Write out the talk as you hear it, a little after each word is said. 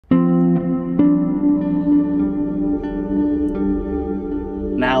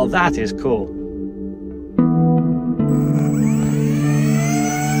Now that is cool.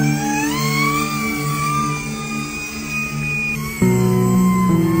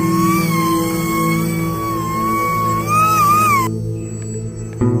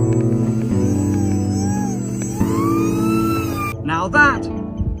 Now that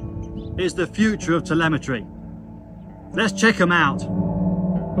is the future of telemetry. Let's check them out.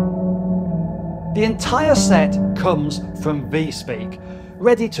 The entire set comes from VSpeak,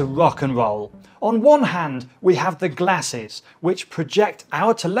 ready to rock and roll. On one hand, we have the glasses, which project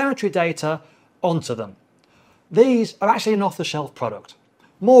our telemetry data onto them. These are actually an off-the-shelf product.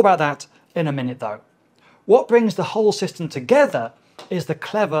 More about that in a minute though. What brings the whole system together is the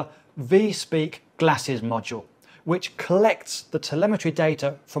clever VSpeak glasses module, which collects the telemetry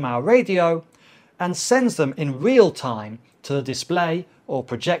data from our radio and sends them in real time to the display or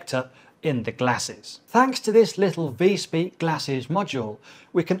projector in the glasses. Thanks to this little VSpeak glasses module,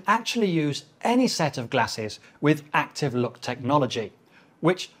 we can actually use any set of glasses with active look technology,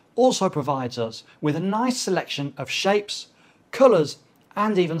 which also provides us with a nice selection of shapes, colours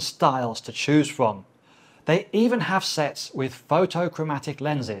and even styles to choose from. They even have sets with photochromatic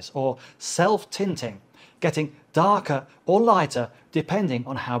lenses or self-tinting, getting darker or lighter depending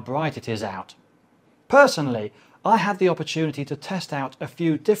on how bright it is out. Personally, I had the opportunity to test out a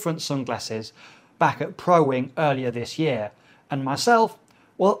few different sunglasses back at ProWing earlier this year, and myself,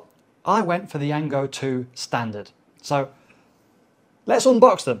 well, I went for the Ango 2 Standard. So let's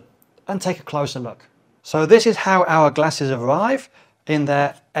unbox them and take a closer look. So this is how our glasses arrive in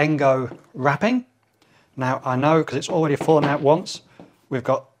their Ango wrapping. Now I know because it's already fallen out once, we've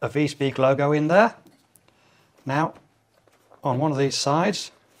got a VSpeak logo in there. Now on one of these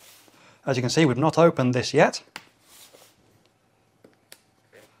sides, as you can see, we've not opened this yet.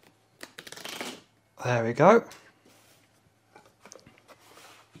 There we go.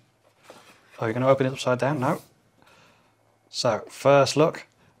 Oh, you're going to open it upside down? No. So, first look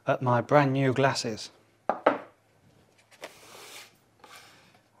at my brand new glasses.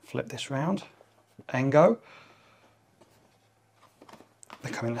 Flip this round. Ango. They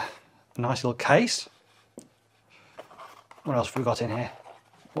come in a nice little case. What else have we got in here?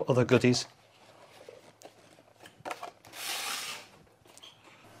 What other goodies?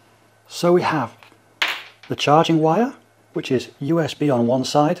 So we have the charging wire, which is USB on one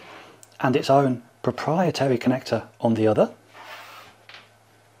side and its own proprietary connector on the other.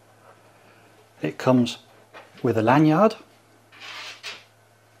 It comes with a lanyard.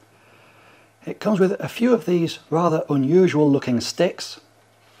 It comes with a few of these rather unusual looking sticks.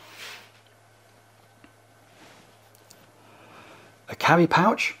 A carry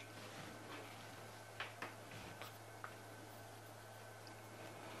pouch.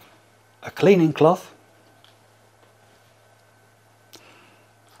 A cleaning cloth.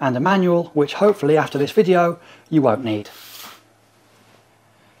 And a manual, which hopefully after this video you won't need.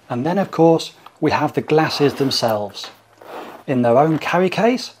 And then of course we have the glasses themselves in their own carry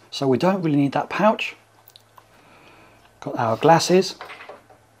case, so we don't really need that pouch. Got our glasses.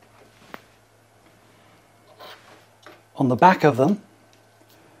 On the back of them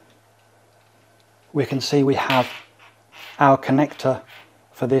we can see we have our connector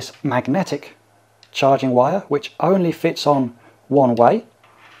for this magnetic charging wire, which only fits on one way.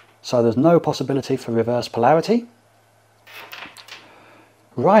 So there's no possibility for reverse polarity.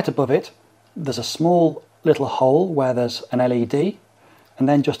 Right above it, there's a small little hole where there's an LED, and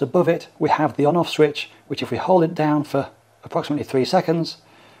then just above it we have the on-off switch, which if we hold it down for approximately 3 seconds,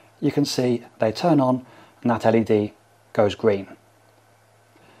 you can see they turn on and that LED goes green.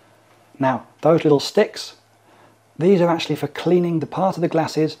 Now, those little sticks, these are actually for cleaning the part of the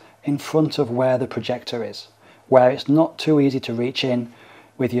glasses in front of where the projector is, where it's not too easy to reach in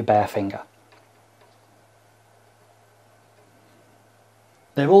with your bare finger.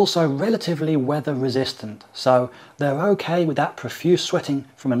 They're also relatively weather resistant, so they're okay with that profuse sweating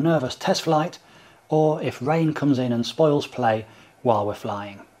from a nervous test flight, or if rain comes in and spoils play while we're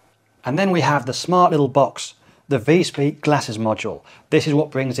flying. And then we have the smart little box, the VSpeak glasses module. This is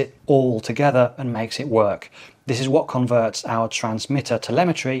what brings it all together and makes it work. This is what converts our transmitter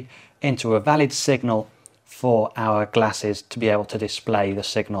telemetry into a valid signal for our glasses to be able to display the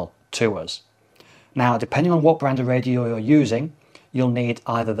signal to us. Now, depending on what brand of radio you're using, you'll need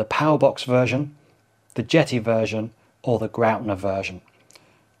either the Powerbox version, the Jetty version, or the Groutner version.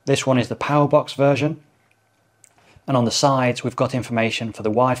 This one is the Powerbox version, and on the sides we've got information for the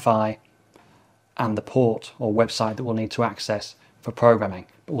Wi-Fi and the port or website that we'll need to access for programming,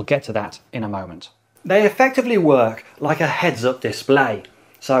 but we'll get to that in a moment. They effectively work like a heads-up display,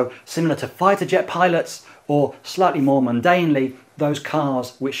 so similar to fighter jet pilots or slightly more mundanely, those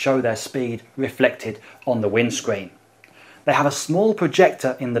cars which show their speed reflected on the windscreen. They have a small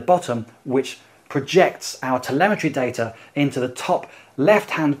projector in the bottom which projects our telemetry data into the top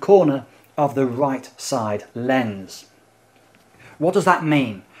left-hand corner of the right side lens. What does that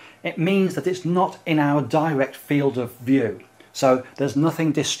mean? It means that it's not in our direct field of view, so there's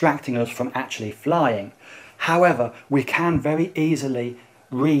nothing distracting us from actually flying. However, we can very easily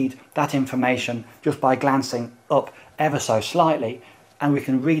read that information just by glancing up ever so slightly, and we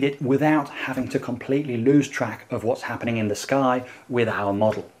can read it without having to completely lose track of what's happening in the sky with our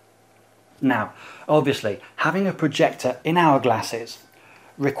model. Now, obviously, having a projector in our glasses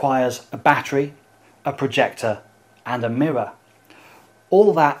requires a battery, a projector, and a mirror.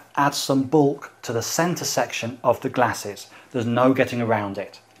 All that adds some bulk to the centre section of the glasses. There's no getting around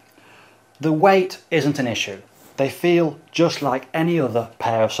it. The weight isn't an issue. They feel just like any other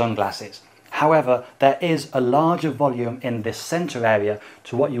pair of sunglasses. However, there is a larger volume in this centre area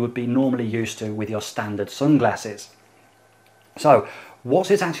to what you would be normally used to with your standard sunglasses. So, what's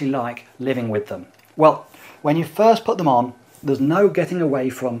it actually like living with them? Well, when you first put them on, there's no getting away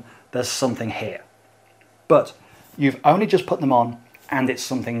from there's something here. But you've only just put them on and it's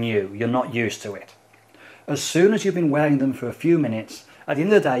something new. You're not used to it. As soon as you've been wearing them for a few minutes, at the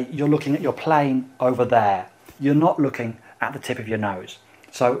end of the day, you're looking at your plane over there. You're not looking at the tip of your nose.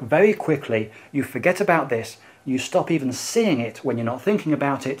 So very quickly, you forget about this, you stop even seeing it when you're not thinking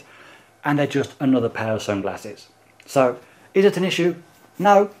about it, and they're just another pair of sunglasses. So, is it an issue?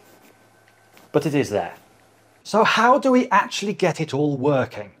 No, but it is there. So how do we actually get it all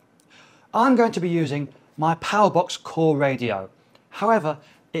working? I'm going to be using my Powerbox core radio. However,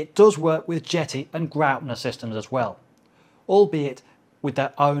 it does work with Jetty and Graupner systems as well, albeit with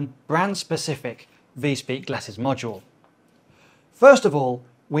their own brand-specific VSpeak glasses module. First of all,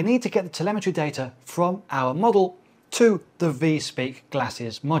 we need to get the telemetry data from our model to the VSpeak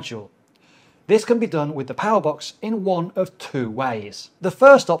glasses module. This can be done with the Powerbox in one of two ways. The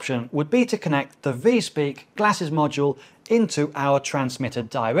first option would be to connect the VSpeak glasses module into our transmitter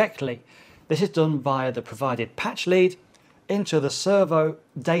directly. This is done via the provided patch lead into the servo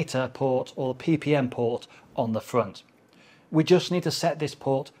data port or PPM port on the front. We just need to set this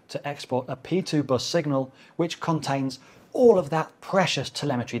port to export a P2 bus signal which contains all of that precious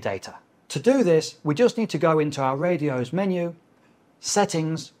telemetry data. To do this, we just need to go into our radio's menu,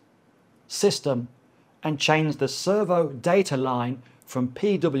 settings, system, and change the servo data line from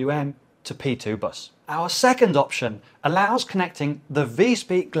PWM to P2 bus. Our second option allows connecting the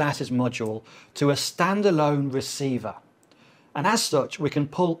VSpeak glasses module to a standalone receiver. And as such, we can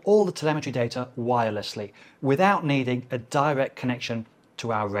pull all the telemetry data wirelessly without needing a direct connection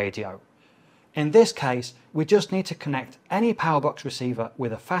to our radio. In this case, we just need to connect any Powerbox receiver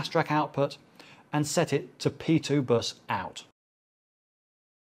with a fast track output and set it to P2 bus out.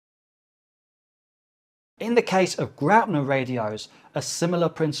 In the case of Graupner radios, a similar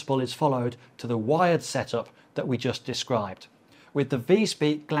principle is followed to the wired setup that we just described, with the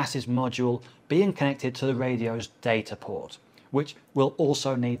VSpeak glasses module being connected to the radio's data port, which will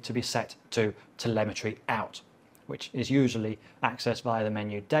also need to be set to telemetry out, which is usually accessed via the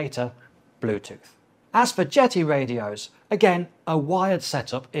menu Data, Bluetooth. As for Jetty radios, again, a wired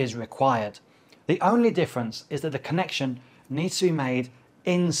setup is required. The only difference is that the connection needs to be made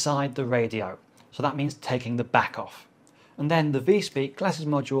inside the radio, so that means taking the back off. And then the VSpeak glasses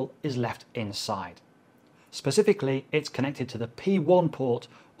module is left inside. Specifically, it's connected to the P1 port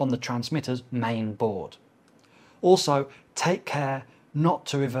on the transmitter's main board. Also, take care not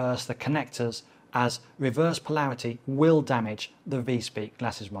to reverse the connectors, as reverse polarity will damage the VSpeak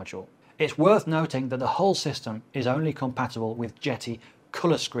glasses module. It's worth noting that the whole system is only compatible with Jetty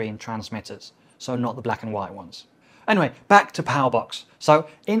colour screen transmitters, so not the black and white ones. Anyway, back to Powerbox. So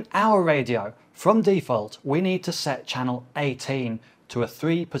in our radio, from default, we need to set channel 18 to a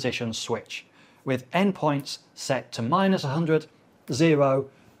 3-position switch, with endpoints set to -100, 0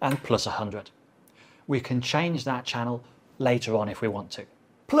 and +100. We can change that channel later on if we want to.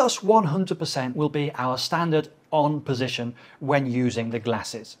 Plus 100% will be our standard on position when using the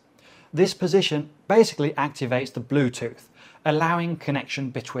glasses. This position basically activates the Bluetooth, allowing connection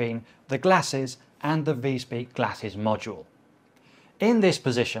between the glasses and the VSpeak glasses module. In this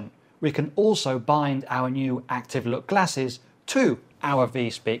position, we can also bind our new Active Look glasses to our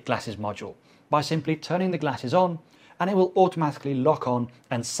VSpeak glasses module by simply turning the glasses on, and it will automatically lock on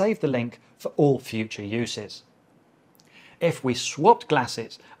and save the link for all future uses. If we swapped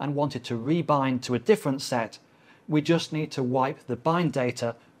glasses and wanted to rebind to a different set, we just need to wipe the bind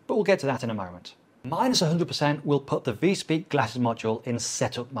data, but we'll get to that in a moment. -100% will put the VSpeak glasses module in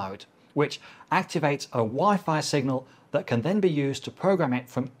setup mode, which activates a Wi-Fi signal that can then be used to program it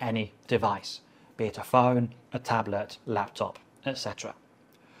from any device, be it a phone, a tablet, laptop, etc.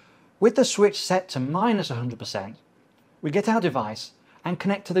 With the switch set to -100%, we get our device and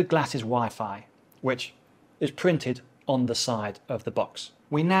connect to the glasses Wi-Fi, which is printed on the side of the box.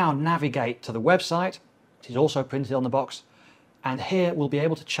 We now navigate to the website, which is also printed on the box, and here we'll be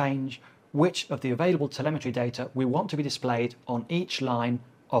able to change which of the available telemetry data we want to be displayed on each line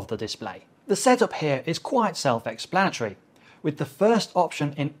of the display. The setup here is quite self-explanatory, with the first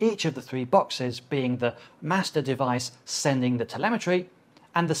option in each of the three boxes being the master device sending the telemetry,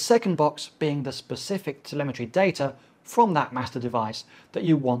 and the second box being the specific telemetry data from that master device that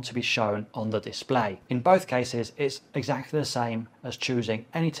you want to be shown on the display. In both cases, it's exactly the same as choosing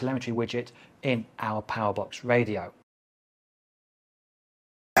any telemetry widget in our Powerbox radio.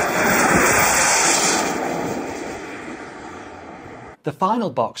 The final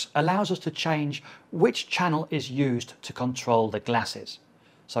box allows us to change which channel is used to control the glasses.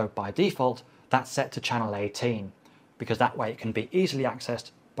 So by default, that's set to channel 18, because that way it can be easily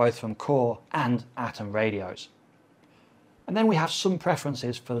accessed both from core and Atom radios. And then we have some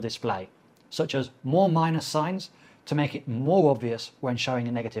preferences for the display, such as more minus signs to make it more obvious when showing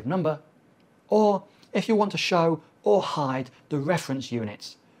a negative number, or if you want to show or hide the reference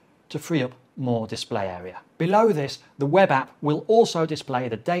units to free up more display area. Below this, the web app will also display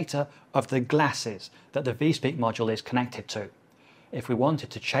the data of the glasses that the VSpeak module is connected to. If we wanted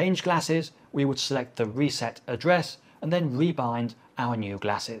to change glasses, we would select the reset address and then rebind our new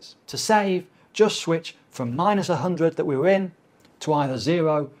glasses. To save, just switch from -100 that we were in to either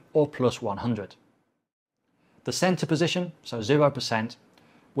 0 or +100. The center position, so 0%,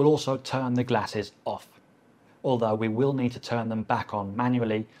 will also turn the glasses off, although we will need to turn them back on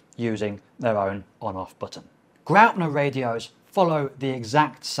manually using their own on-off button. Graupner radios follow the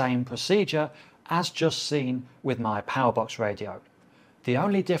exact same procedure as just seen with my Powerbox radio. The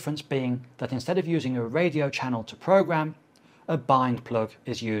only difference being that instead of using a radio channel to program, a bind plug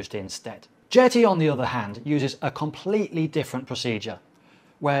is used instead. Jetty, on the other hand, uses a completely different procedure,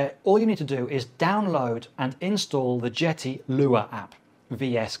 where all you need to do is download and install the Jetty Lure app,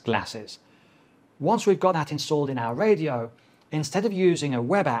 VS Glasses. Once we've got that installed in our radio, instead of using a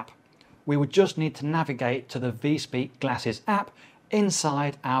web app, we would just need to navigate to the VSpeak Glasses app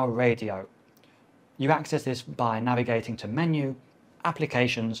inside our radio. You access this by navigating to Menu,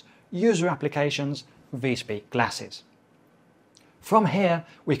 Applications, User Applications, VSpeak Glasses. From here,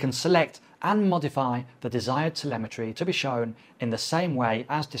 we can select and modify the desired telemetry to be shown in the same way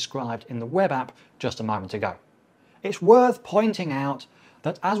as described in the web app just a moment ago. It's worth pointing out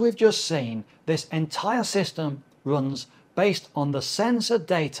that, as we've just seen, this entire system runs based on the sensor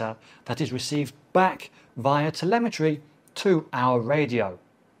data that is received back via telemetry to our radio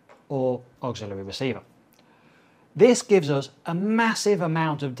or auxiliary receiver. This gives us a massive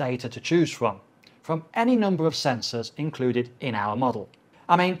amount of data to choose from any number of sensors included in our model.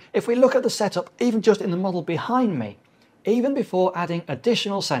 I mean, if we look at the setup even just in the model behind me, even before adding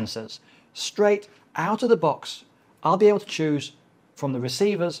additional sensors, straight out of the box, I'll be able to choose from the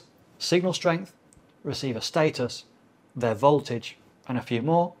receiver's signal strength, receiver status, their voltage, and a few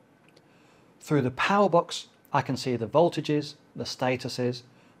more. Through the Powerbox, I can see the voltages, the statuses,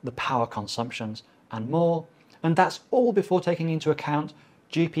 the power consumptions, and more. And that's all before taking into account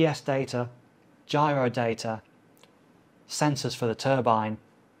GPS data, gyro data, sensors for the turbine,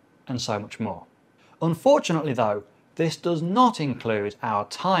 and so much more. Unfortunately though, this does not include our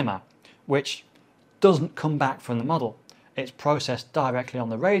timer, which doesn't come back from the model. It's processed directly on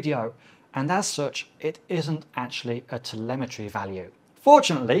the radio, and as such, it isn't actually a telemetry value.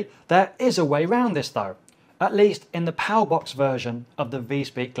 Fortunately, there is a way around this though, at least in the Powerbox version of the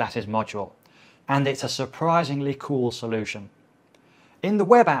VSpeak Glasses module, and it's a surprisingly cool solution. In the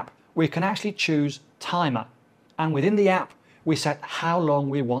web app, we can actually choose timer, and within the app, we set how long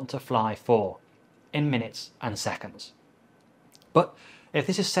we want to fly for, in minutes and seconds. But if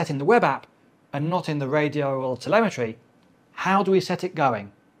this is set in the web app and not in the radio or telemetry, how do we set it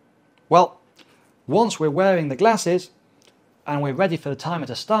going? Well, once we're wearing the glasses and we're ready for the timer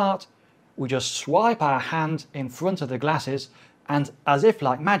to start, we just swipe our hand in front of the glasses, and as if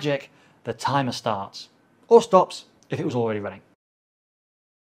like magic, the timer starts, or stops if it was already running.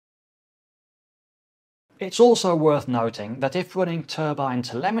 It's also worth noting that if running turbine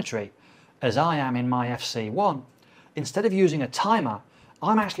telemetry, as I am in my FC1, instead of using a timer,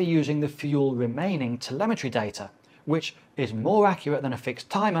 I'm actually using the fuel remaining telemetry data, which is more accurate than a fixed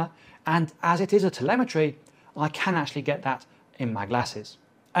timer, and as it is a telemetry, I can actually get that in my glasses.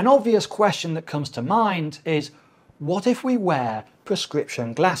 An obvious question that comes to mind is, what if we wear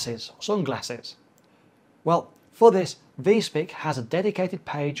prescription glasses, sunglasses? Well, for this, VSpeak has a dedicated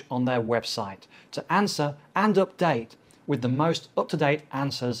page on their website to answer and update with the most up-to-date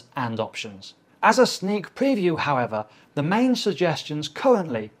answers and options. As a sneak preview, however, the main suggestions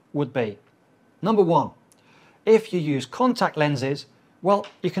currently would be: number 1, if you use contact lenses, well,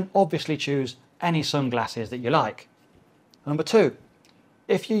 you can obviously choose any sunglasses that you like. Number 2,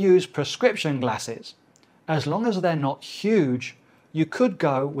 if you use prescription glasses, as long as they're not huge, you could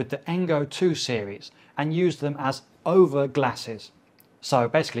go with the Engo 2 series and use them as over glasses, so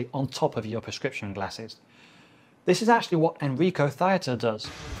basically on top of your prescription glasses. This is actually what Enrico Theater does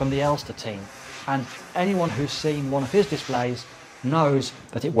from the Elster team, and anyone who's seen one of his displays knows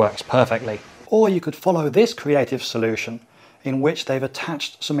that it works perfectly. Or you could follow this creative solution, in which they've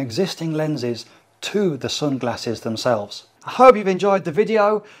attached some existing lenses to the sunglasses themselves. I hope you've enjoyed the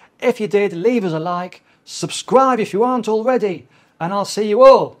video. If you did, leave us a like, subscribe if you aren't already, and I'll see you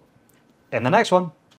all in the next one.